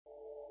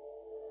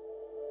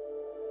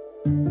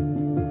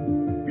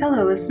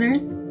Hello,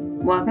 listeners.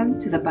 Welcome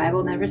to The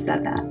Bible Never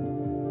Said That.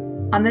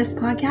 On this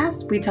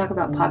podcast, we talk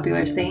about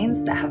popular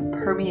sayings that have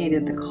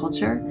permeated the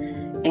culture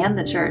and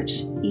the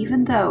church,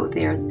 even though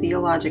they are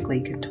theologically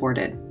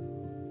contorted.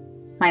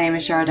 My name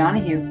is Shara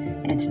Donahue,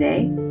 and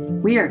today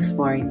we are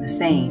exploring the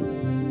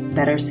saying,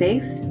 better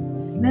safe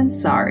than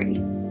sorry.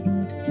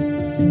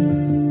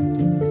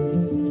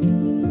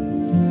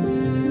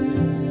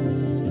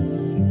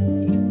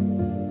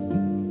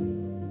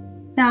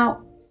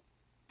 Now,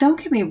 don't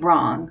get me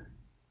wrong.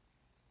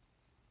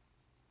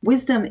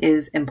 Wisdom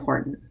is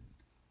important.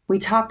 We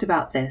talked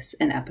about this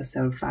in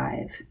episode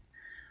 5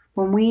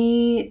 when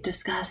we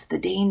discussed the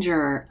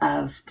danger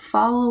of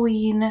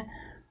following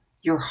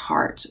your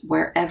heart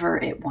wherever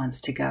it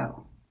wants to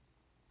go.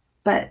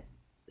 But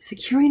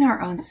securing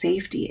our own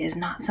safety is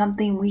not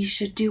something we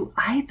should do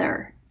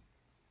either.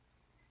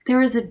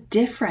 There is a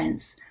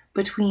difference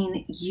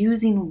between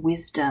using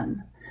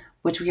wisdom,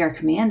 which we are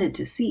commanded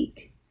to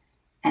seek,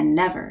 and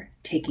never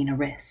taking a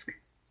risk.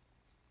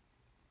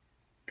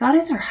 God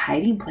is our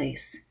hiding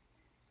place,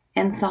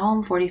 and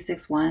Psalm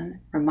 46:1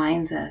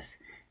 reminds us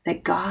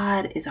that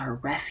God is our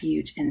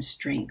refuge and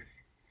strength,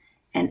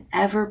 an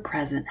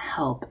ever-present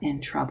help in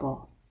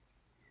trouble.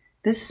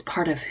 This is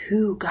part of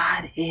who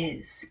God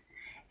is,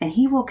 and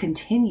He will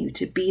continue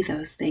to be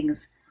those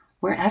things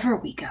wherever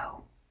we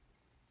go.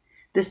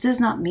 This does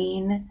not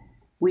mean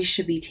we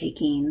should be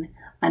taking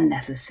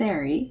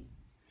unnecessary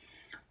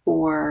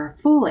or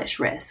foolish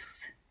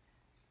risks,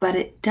 but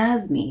it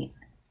does mean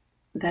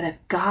that if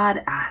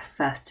God asks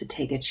us to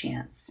take a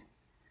chance,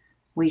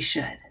 we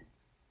should.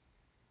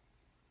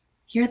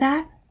 Hear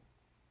that?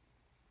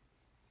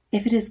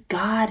 If it is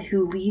God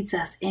who leads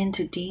us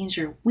into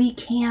danger, we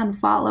can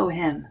follow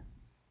Him.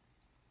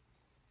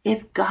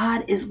 If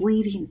God is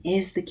leading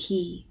is the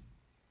key.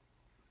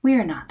 We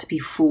are not to be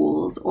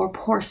fools or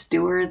poor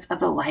stewards of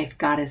the life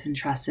God has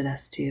entrusted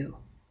us to.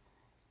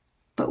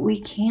 But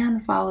we can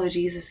follow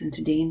Jesus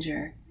into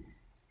danger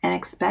and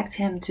expect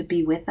Him to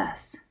be with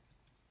us.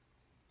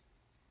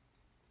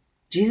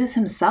 Jesus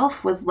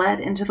Himself was led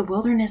into the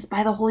wilderness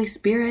by the Holy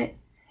Spirit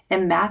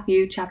in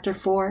Matthew chapter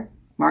 4,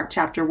 Mark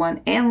chapter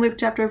 1, and Luke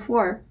chapter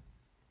 4.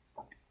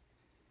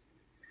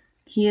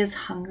 He is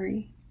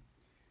hungry,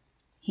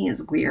 He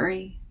is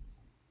weary,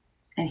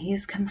 and He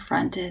is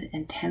confronted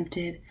and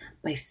tempted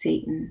by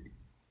Satan,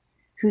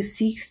 who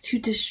seeks to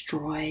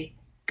destroy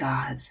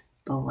God's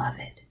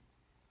beloved.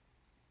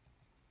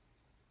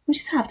 We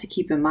just have to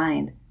keep in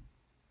mind,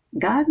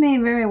 God may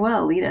very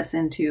well lead us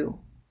into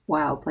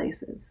wild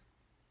places.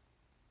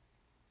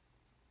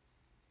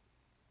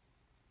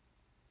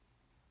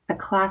 A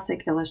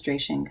classic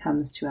illustration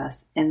comes to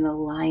us in The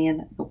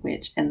Lion, the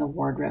Witch, and the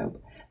Wardrobe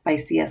by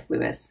C.S.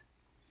 Lewis.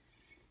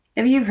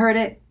 If you've heard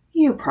it,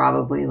 you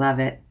probably love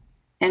it.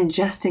 And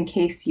just in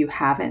case you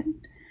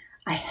haven't,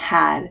 I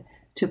had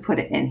to put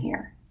it in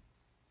here.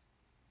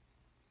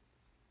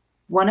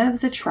 One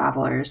of the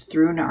travelers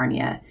through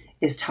Narnia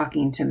is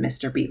talking to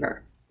Mr.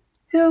 Beaver,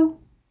 who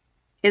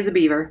is a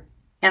beaver.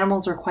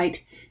 Animals are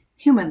quite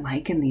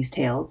human-like in these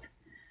tales.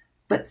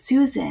 But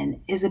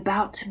Susan is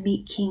about to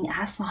meet King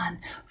Aslan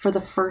for the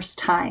first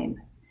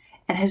time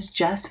and has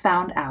just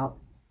found out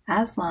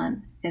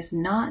Aslan is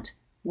not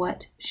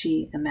what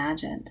she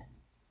imagined.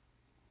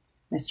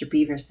 Mr.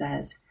 Beaver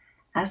says,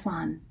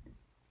 Aslan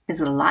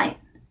is a lion,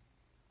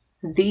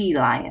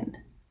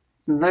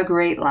 the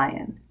great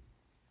lion.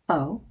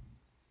 Oh,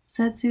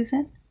 said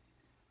Susan,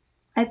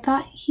 I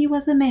thought he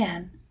was a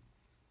man.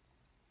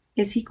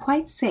 Is he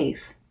quite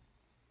safe?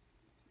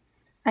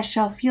 I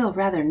shall feel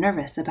rather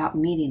nervous about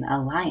meeting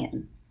a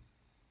lion.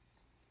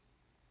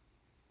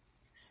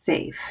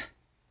 Safe,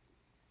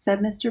 said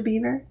Mr.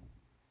 Beaver.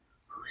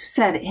 Who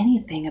said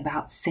anything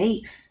about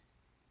safe?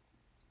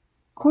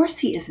 Of course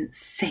he isn't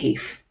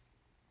safe,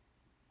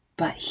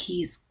 but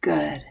he's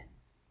good.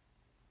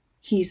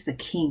 He's the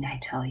king, I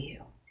tell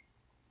you.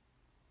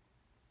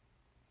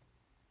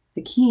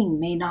 The king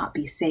may not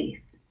be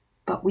safe,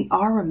 but we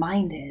are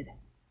reminded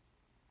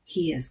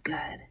he is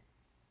good.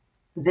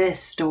 This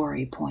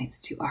story points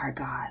to our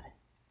God.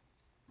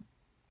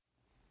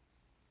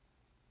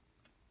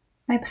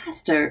 My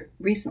pastor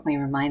recently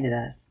reminded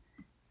us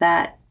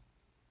that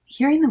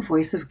hearing the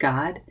voice of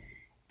God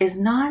is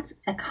not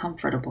a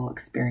comfortable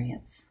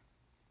experience.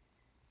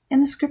 In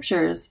the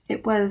scriptures,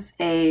 it was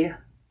a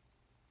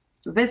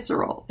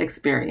visceral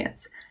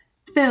experience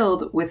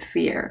filled with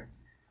fear.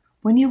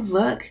 When you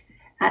look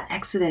at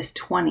Exodus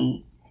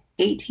 20,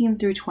 18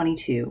 through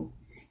 22,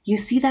 you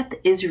see that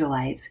the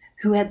Israelites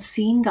who had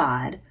seen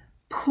God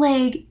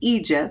plague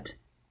Egypt,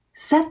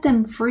 set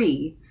them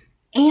free,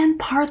 and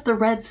part the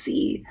Red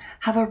Sea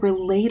have a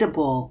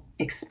relatable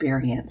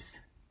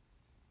experience.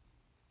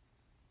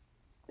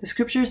 The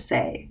scriptures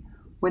say,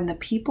 when the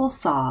people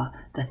saw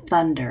the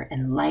thunder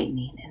and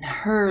lightning and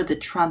heard the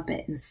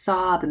trumpet and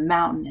saw the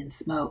mountain and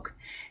smoke,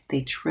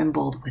 they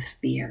trembled with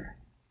fear.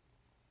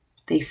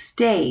 They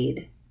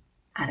stayed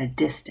at a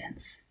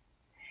distance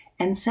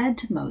and said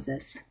to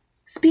Moses,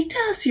 "Speak to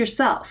us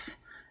yourself,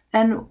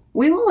 and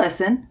we will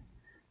listen,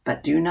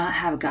 but do not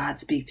have God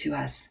speak to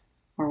us,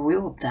 or we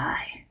will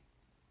die."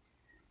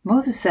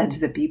 Moses said to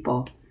the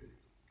people,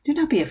 "Do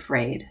not be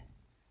afraid.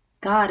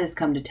 God has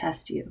come to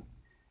test you,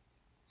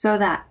 so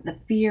that the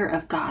fear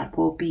of God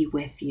will be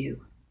with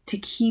you, to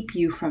keep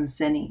you from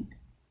sinning."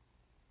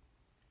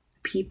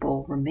 The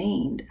people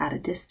remained at a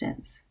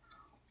distance,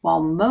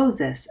 while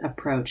Moses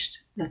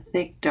approached the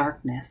thick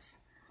darkness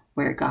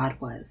where God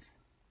was.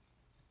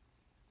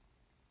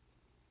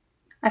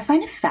 I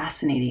find it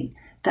fascinating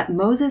that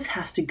Moses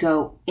has to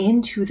go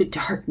into the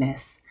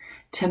darkness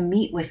to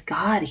meet with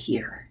God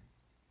here.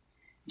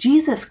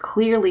 Jesus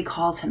clearly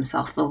calls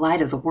himself the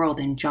light of the world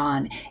in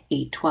John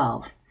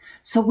 8:12.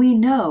 So we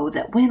know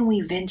that when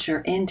we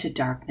venture into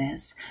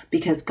darkness,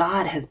 because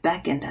God has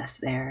beckoned us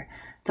there,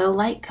 the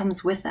light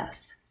comes with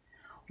us.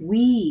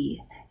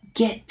 We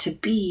get to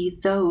be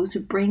those who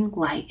bring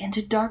light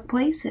into dark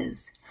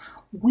places.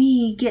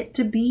 We get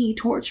to be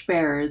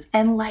torchbearers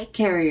and light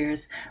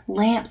carriers,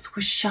 lamps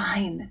which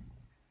shine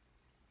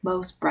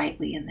most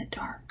brightly in the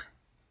dark.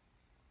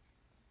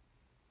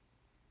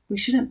 We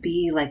shouldn't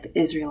be like the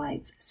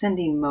Israelites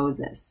sending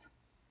Moses,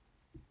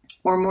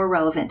 or more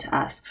relevant to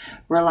us,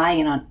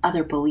 relying on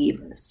other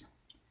believers,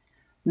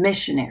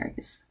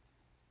 missionaries,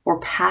 or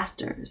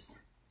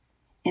pastors,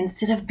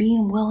 instead of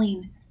being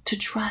willing to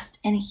trust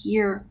and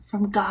hear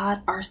from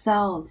God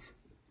ourselves.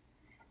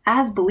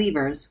 As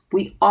believers,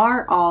 we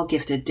are all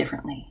gifted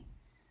differently,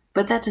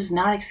 but that does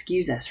not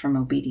excuse us from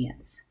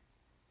obedience.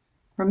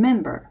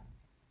 Remember,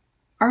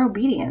 our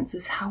obedience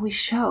is how we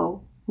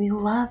show we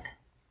love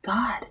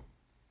God.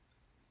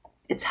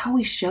 It's how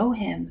we show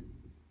him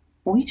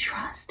we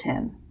trust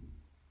him.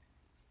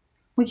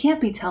 We can't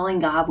be telling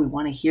God we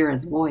want to hear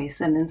his voice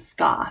and then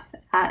scoff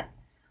at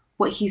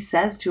what he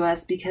says to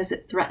us because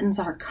it threatens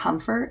our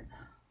comfort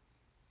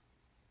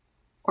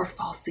or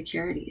false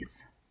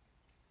securities.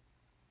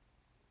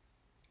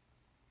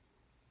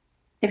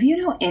 If you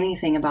know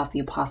anything about the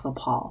Apostle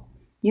Paul,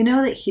 you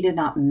know that he did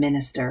not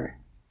minister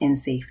in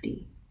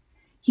safety.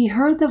 He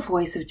heard the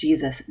voice of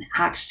Jesus in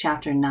Acts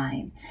chapter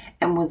 9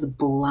 and was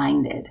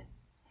blinded,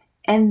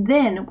 and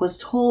then was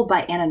told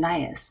by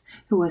Ananias,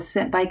 who was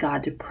sent by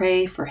God to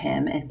pray for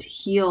him and to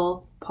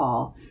heal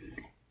Paul,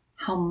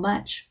 how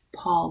much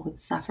Paul would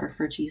suffer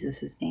for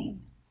Jesus'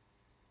 name.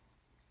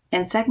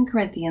 In 2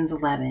 Corinthians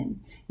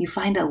 11, you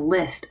find a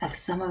list of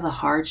some of the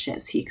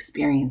hardships he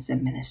experienced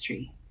in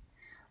ministry.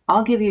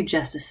 I'll give you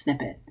just a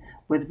snippet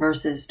with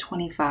verses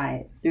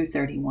 25 through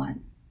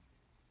 31.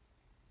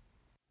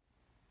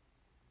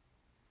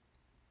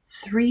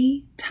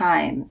 3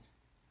 times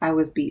I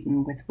was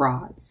beaten with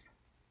rods.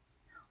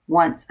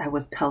 Once I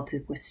was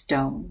pelted with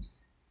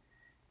stones.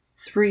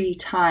 3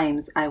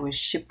 times I was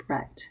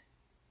shipwrecked.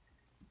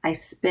 I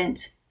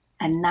spent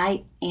a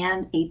night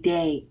and a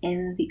day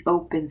in the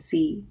open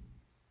sea.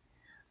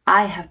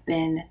 I have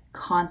been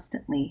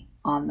constantly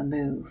on the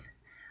move.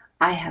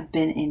 I have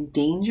been in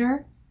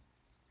danger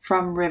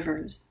from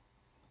rivers,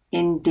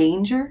 in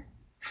danger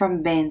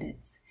from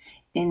bandits,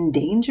 in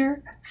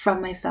danger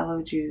from my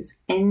fellow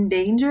Jews, in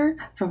danger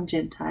from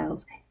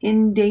Gentiles,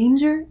 in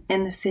danger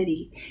in the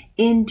city,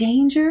 in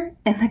danger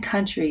in the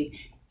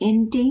country,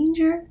 in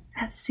danger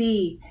at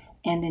sea,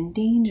 and in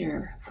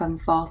danger from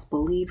false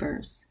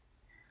believers.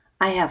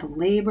 I have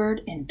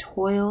labored and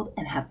toiled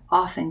and have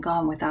often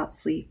gone without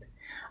sleep.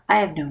 I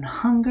have known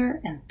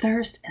hunger and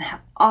thirst and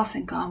have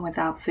often gone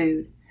without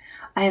food.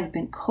 I have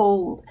been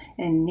cold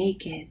and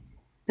naked.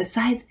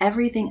 Besides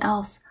everything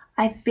else,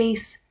 I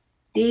face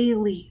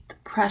daily the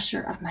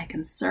pressure of my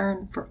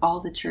concern for all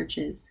the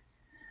churches.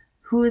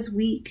 Who is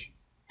weak,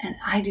 and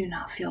I do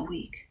not feel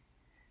weak?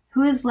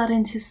 Who is led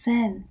into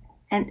sin,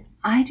 and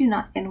I do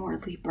not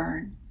inwardly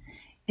burn?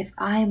 If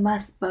I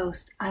must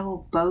boast, I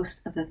will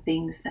boast of the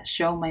things that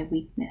show my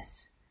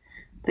weakness.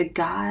 The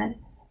God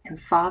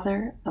and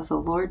Father of the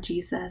Lord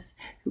Jesus,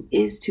 who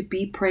is to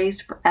be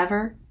praised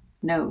forever,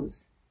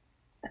 knows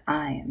that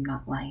I am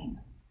not lying.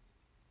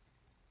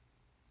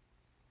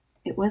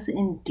 It was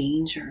in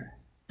danger,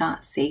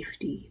 not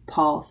safety,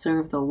 Paul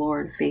served the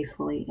Lord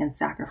faithfully and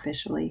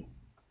sacrificially.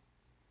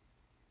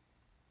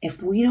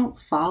 If we don't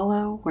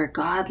follow where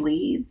God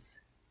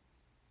leads,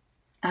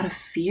 out of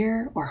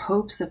fear or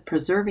hopes of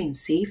preserving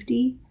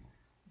safety,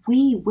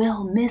 we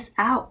will miss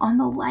out on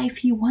the life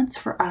he wants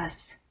for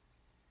us.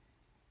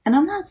 And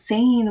I'm not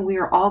saying we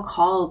are all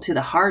called to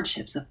the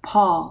hardships of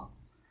Paul,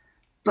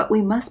 but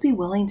we must be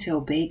willing to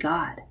obey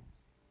God,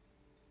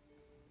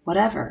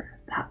 whatever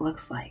that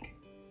looks like.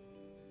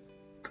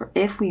 For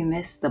if we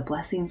miss the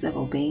blessings of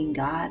obeying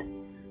God,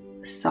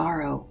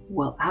 sorrow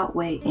will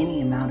outweigh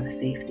any amount of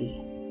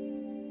safety.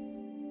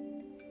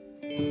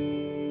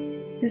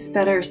 This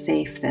better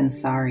safe than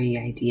sorry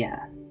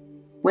idea,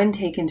 when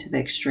taken to the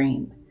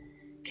extreme,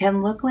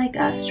 can look like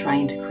us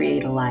trying to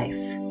create a life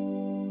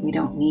we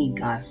don't need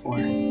God for,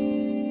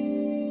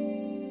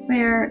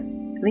 where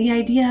the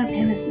idea of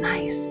him is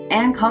nice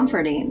and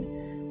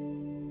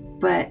comforting,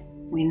 but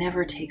we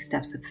never take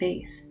steps of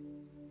faith.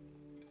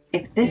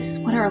 If this is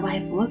what our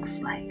life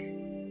looks like,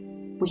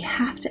 we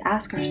have to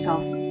ask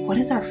ourselves, what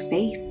is our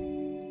faith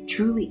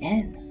truly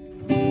in?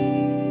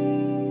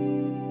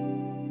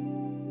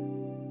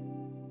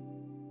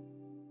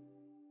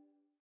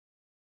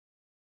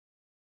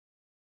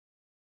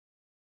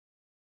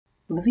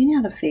 Living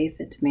out of faith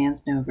that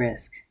demands no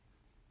risk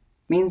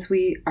means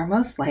we are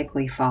most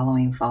likely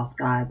following false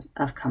gods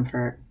of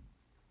comfort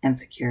and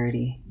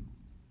security.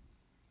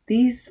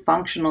 These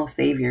functional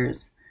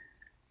saviors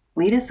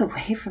lead us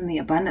away from the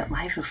abundant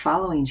life of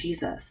following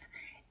Jesus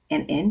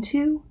and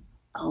into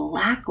a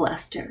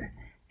lackluster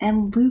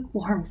and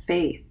lukewarm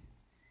faith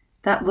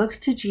that looks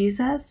to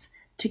Jesus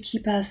to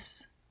keep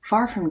us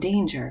far from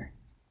danger,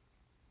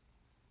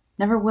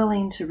 never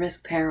willing to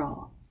risk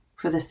peril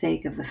for the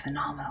sake of the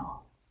phenomenal.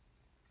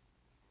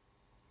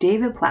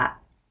 David Platt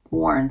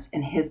warns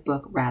in his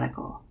book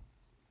Radical,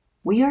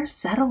 we are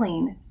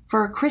settling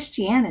for a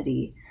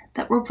Christianity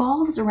that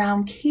revolves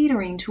around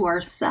catering to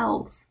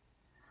ourselves,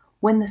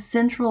 when the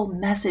central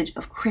message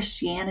of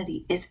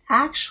Christianity is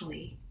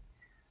actually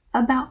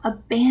about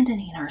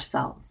abandoning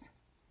ourselves.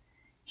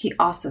 He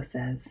also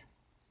says,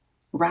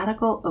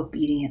 radical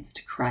obedience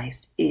to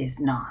Christ is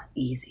not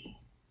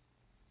easy.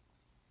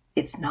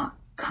 It's not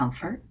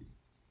comfort,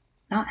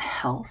 not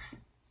health,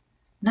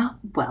 not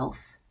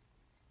wealth,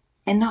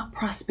 and not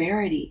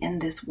prosperity in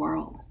this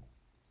world.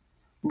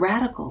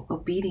 Radical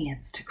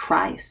obedience to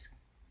Christ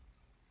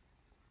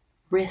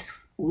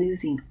risks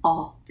losing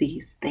all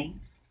these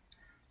things.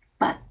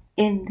 But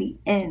in the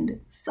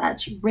end,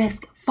 such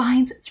risk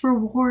finds its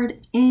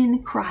reward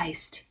in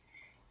Christ,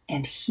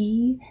 and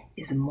He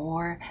is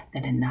more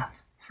than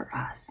enough for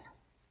us.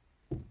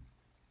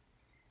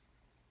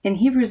 In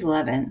Hebrews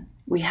 11,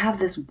 we have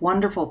this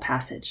wonderful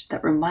passage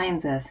that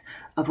reminds us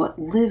of what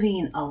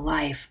living a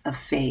life of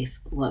faith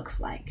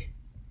looks like.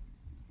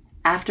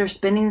 After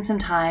spending some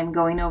time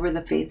going over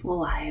the faithful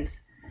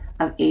lives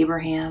of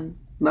Abraham,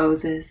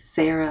 Moses,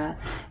 Sarah,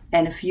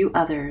 and a few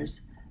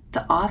others,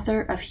 the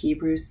author of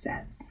Hebrews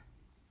says,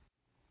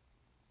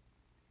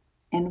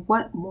 "And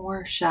what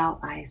more shall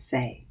I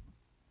say?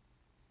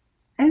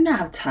 I do not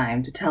have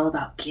time to tell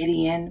about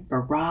Gideon,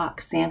 Barak,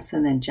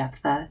 Samson, and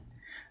Jephthah,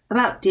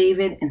 about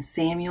David and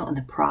Samuel and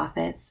the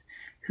prophets,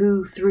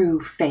 who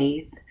through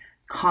faith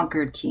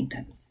conquered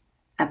kingdoms,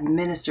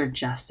 administered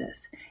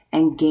justice,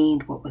 and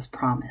gained what was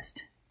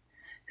promised,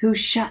 who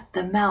shut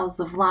the mouths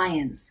of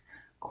lions,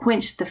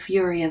 quenched the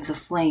fury of the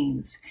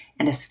flames,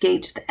 and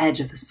escaped the edge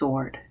of the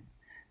sword,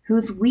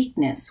 whose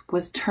weakness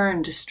was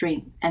turned to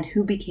strength, and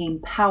who became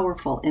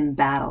powerful in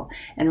battle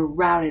and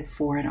routed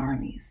foreign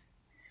armies.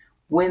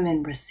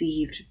 Women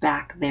received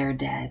back their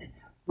dead,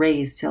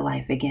 raised to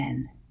life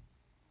again.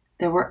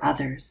 There were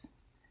others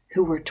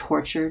who were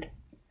tortured,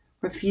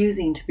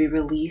 refusing to be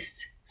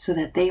released so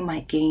that they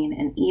might gain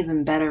an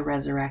even better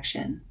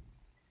resurrection.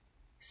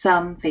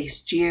 Some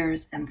faced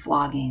jeers and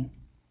flogging,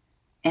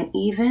 and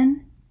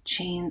even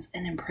chains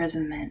and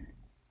imprisonment.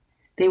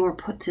 They were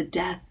put to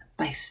death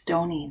by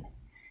stoning.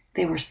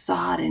 They were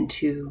sawed in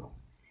two.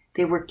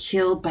 They were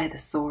killed by the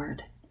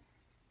sword.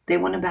 They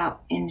went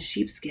about in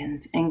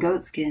sheepskins and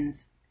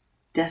goatskins,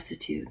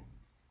 destitute,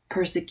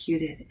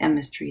 persecuted, and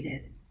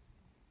mistreated.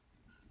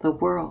 The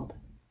world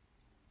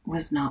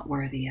was not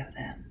worthy of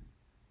them."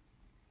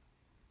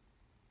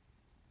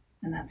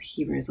 And that's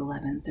Hebrews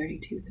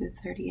 11:32 through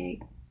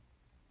 38.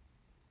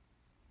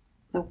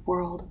 The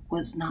world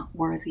was not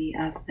worthy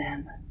of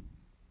them.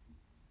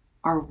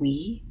 Are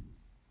we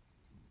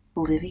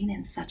living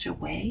in such a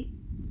way?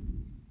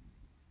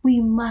 We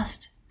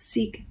must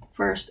seek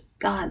first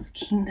God's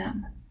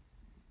kingdom,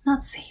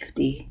 not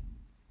safety.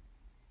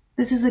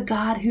 This is a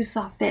God who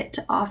saw fit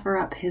to offer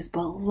up His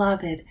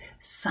beloved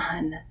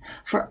Son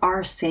for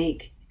our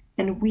sake,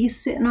 and we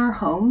sit in our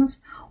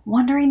homes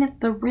wondering if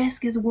the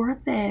risk is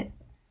worth it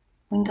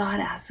when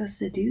God asks us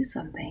to do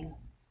something.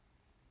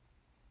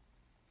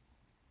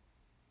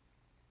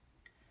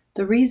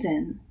 The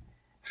reason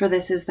for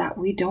this is that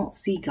we don't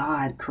see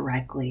God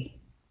correctly.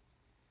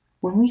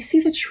 When we see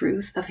the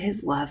truth of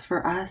His love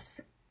for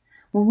us,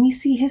 when we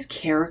see His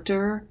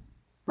character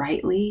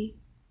rightly,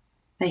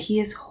 that He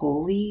is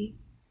holy,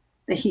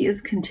 that He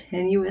is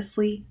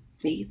continuously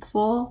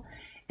faithful,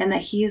 and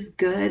that He is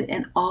good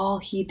in all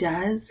He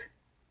does,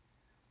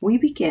 we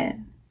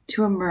begin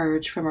to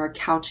emerge from our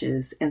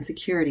couches and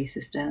security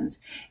systems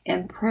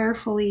and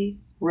prayerfully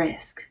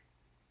risk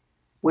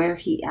where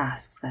He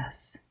asks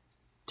us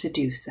to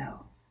do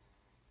so.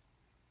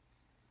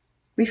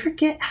 We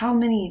forget how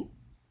many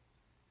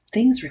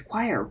things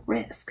require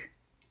risk.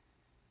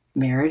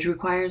 Marriage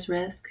requires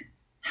risk.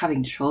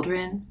 Having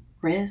children,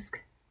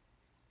 risk.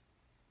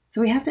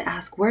 So we have to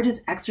ask, where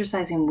does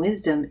exercising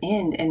wisdom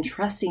end and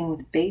trusting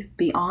with faith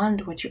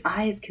beyond what your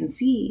eyes can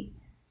see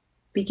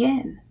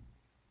begin?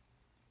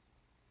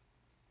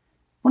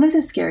 One of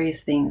the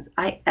scariest things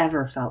I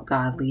ever felt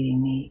God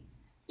leading me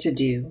to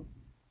do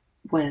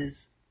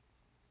was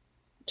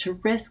to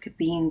risk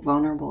being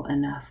vulnerable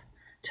enough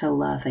to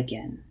love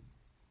again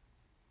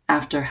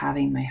after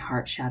having my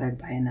heart shattered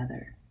by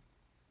another.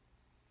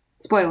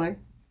 Spoiler,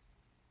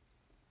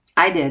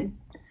 I did.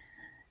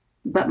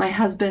 But my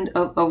husband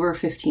of over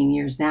 15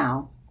 years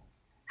now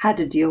had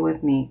to deal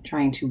with me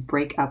trying to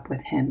break up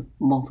with him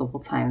multiple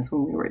times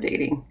when we were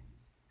dating.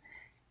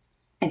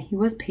 And he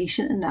was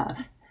patient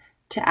enough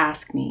to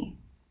ask me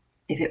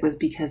if it was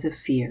because of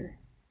fear.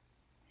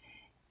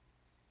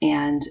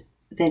 And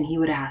then he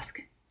would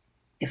ask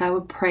if I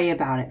would pray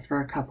about it for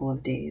a couple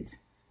of days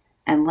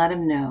and let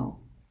him know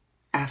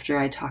after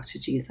I talked to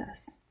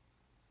Jesus.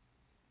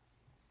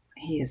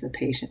 He is a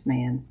patient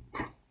man.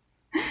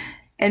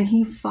 And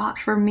he fought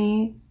for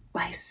me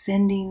by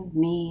sending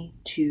me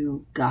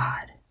to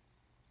God.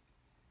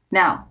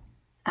 Now,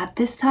 at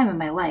this time in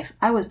my life,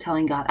 I was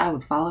telling God I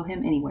would follow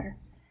him anywhere.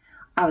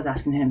 I was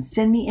asking him,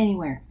 send me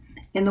anywhere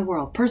in the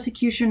world,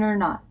 persecution or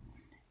not.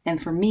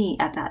 And for me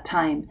at that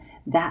time,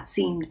 that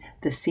seemed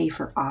the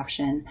safer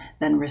option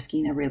than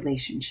risking a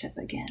relationship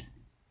again.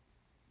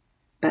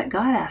 But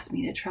God asked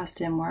me to trust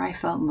him where I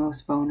felt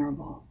most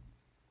vulnerable,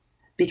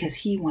 because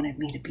he wanted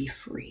me to be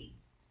free.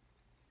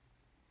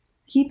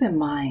 Keep in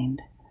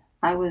mind,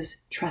 I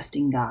was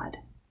trusting God,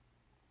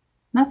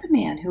 not the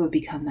man who would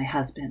become my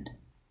husband.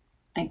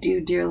 I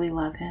do dearly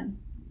love him,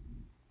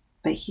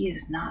 but he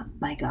is not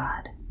my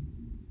God.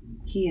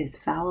 He is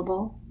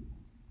fallible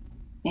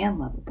and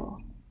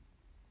lovable,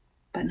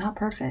 but not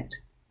perfect.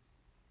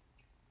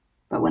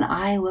 But when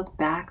I look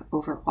back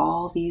over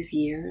all these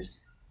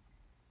years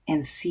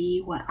and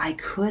see what I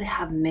could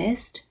have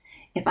missed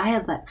if I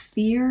had let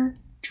fear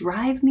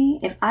drive me,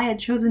 if I had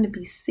chosen to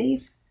be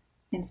safe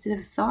instead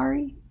of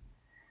sorry,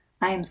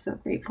 I am so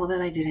grateful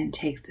that I didn't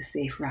take the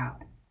safe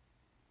route.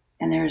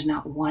 And there is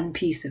not one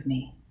piece of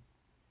me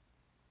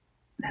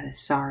that is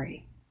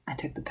sorry I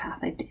took the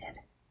path I did.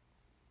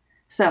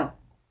 So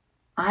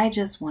I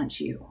just want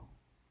you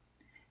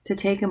to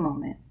take a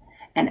moment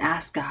and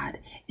ask God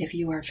if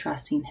you are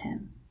trusting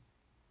him,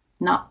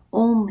 not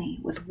only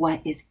with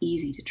what is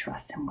easy to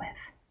trust him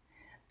with,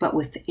 but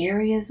with the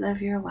areas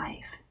of your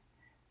life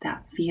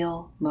that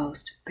feel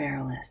most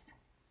perilous.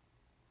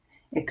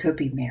 It could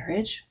be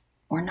marriage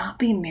or not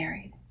being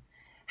married,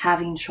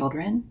 having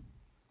children,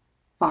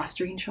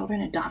 fostering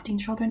children, adopting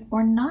children,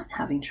 or not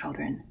having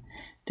children,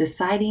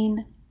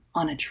 deciding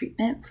on a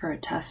treatment for a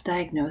tough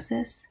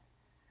diagnosis,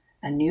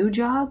 a new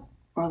job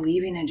or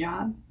leaving a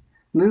job,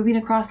 moving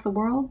across the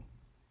world,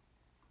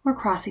 or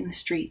crossing the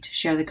street to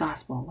share the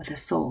gospel with a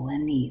soul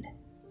in need.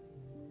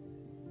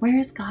 Where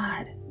is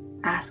God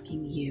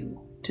asking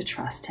you to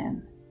trust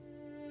him?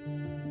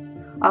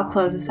 I'll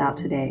close us out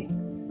today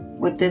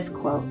with this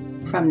quote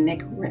from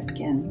Nick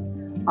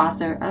Ripken,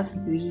 author of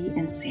The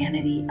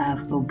Insanity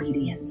of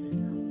Obedience,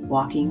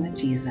 Walking with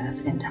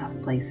Jesus in Tough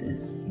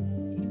Places.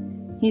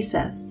 He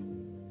says,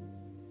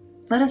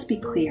 "Let us be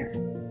clear.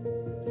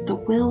 The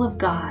will of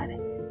God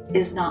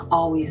is not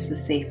always the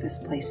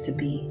safest place to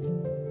be,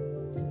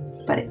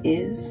 but it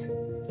is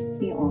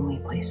the only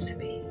place to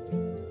be."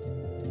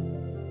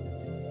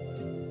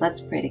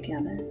 Let's pray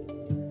together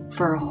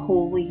for a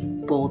holy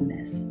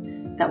boldness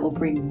that will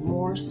bring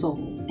more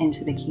souls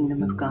into the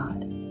kingdom of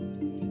God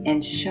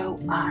and show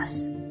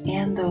us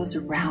and those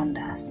around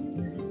us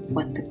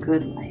what the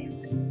good life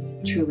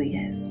truly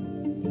is.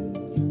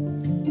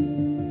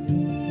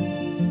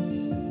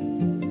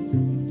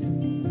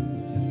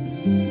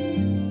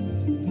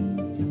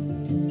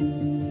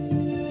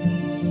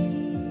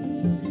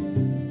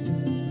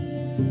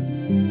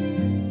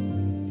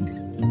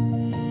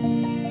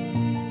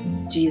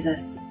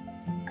 Jesus,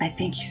 I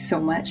thank you so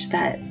much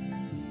that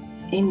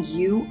in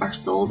you our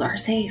souls are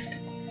safe,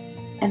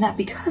 and that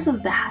because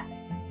of that,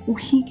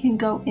 we can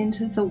go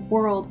into the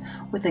world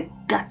with a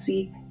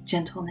gutsy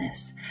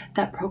gentleness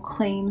that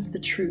proclaims the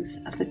truth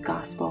of the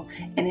gospel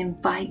and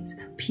invites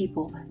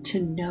people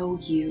to know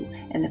you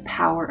and the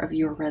power of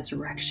your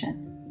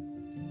resurrection.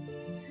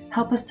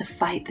 Help us to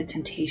fight the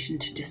temptation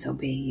to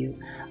disobey you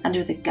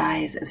under the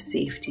guise of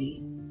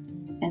safety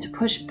and to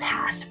push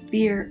past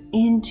fear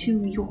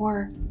into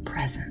your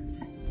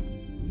presence.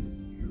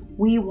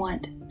 We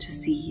want to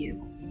see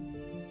you.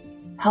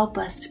 Help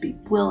us to be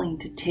willing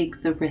to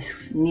take the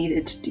risks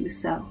needed to do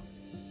so.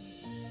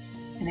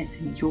 And it's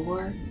in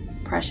your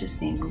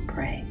precious name we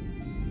pray.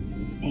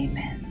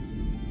 Amen.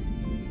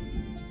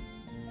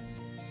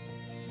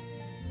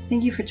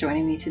 Thank you for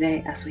joining me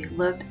today as we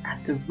looked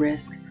at the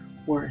risk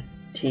worth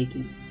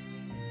taking.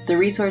 The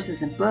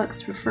resources and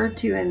books referred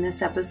to in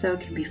this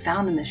episode can be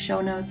found in the show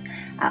notes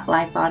at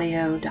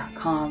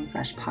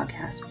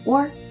lifeaudio.com/podcast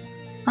or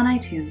on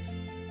iTunes.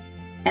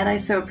 And I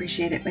so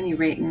appreciate it when you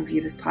rate and review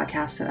this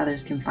podcast so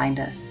others can find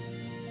us.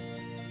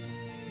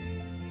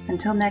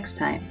 Until next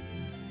time,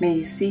 may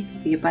you seek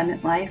the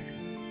abundant life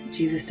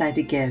Jesus died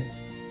to give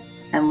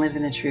and live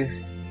in the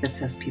truth that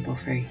sets people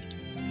free.